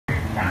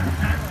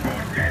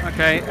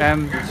Okay,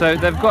 so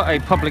they've got a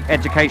public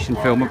education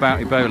film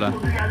about Ebola.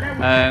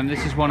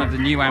 This is one of the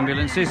new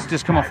ambulances,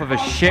 just come off of a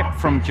ship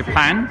from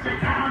Japan.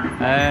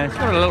 It's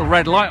got a little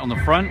red light on the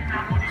front.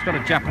 It's got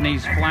a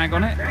Japanese flag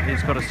on it.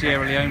 It's got a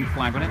Sierra Leone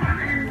flag on it.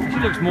 It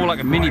actually looks more like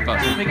a minibus.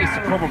 I think it's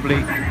to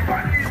probably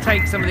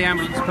take some of the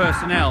ambulance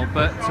personnel,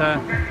 but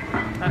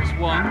that's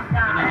one.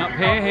 And then up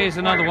here, here's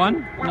another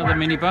one, another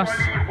minibus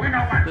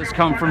that's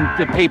come from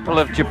the people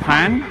of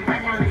Japan.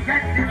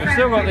 We've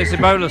still got this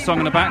Ebola song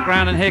in the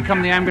background, and here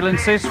come the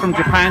ambulances from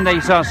Japan.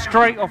 These are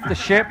straight off the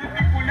ship.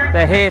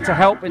 They're here to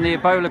help in the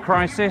Ebola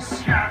crisis.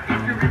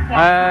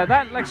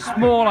 That looks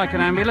more like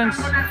an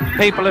ambulance.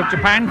 People of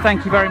Japan,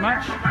 thank you very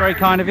much. Very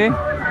kind of you.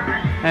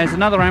 There's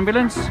another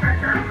ambulance.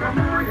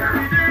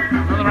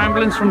 Another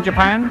ambulance from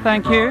Japan,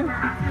 thank you.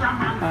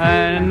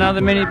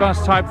 Another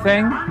minibus type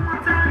thing.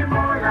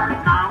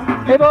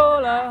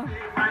 Ebola!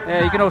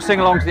 Yeah, you can all sing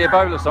along to the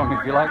Ebola song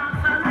if you like.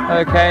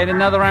 Okay, and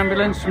another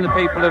ambulance from the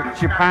people of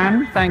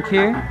Japan, thank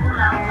you.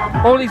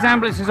 All these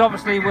ambulances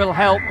obviously will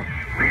help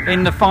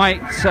in the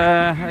fight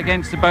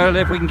against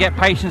Ebola. If we can get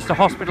patients to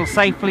hospital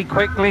safely,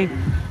 quickly,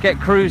 get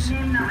crews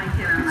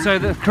so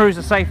that the crews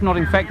are safe, not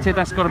infected,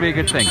 that's got to be a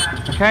good thing.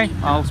 Okay,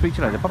 I'll speak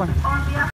to you later. Bye-bye.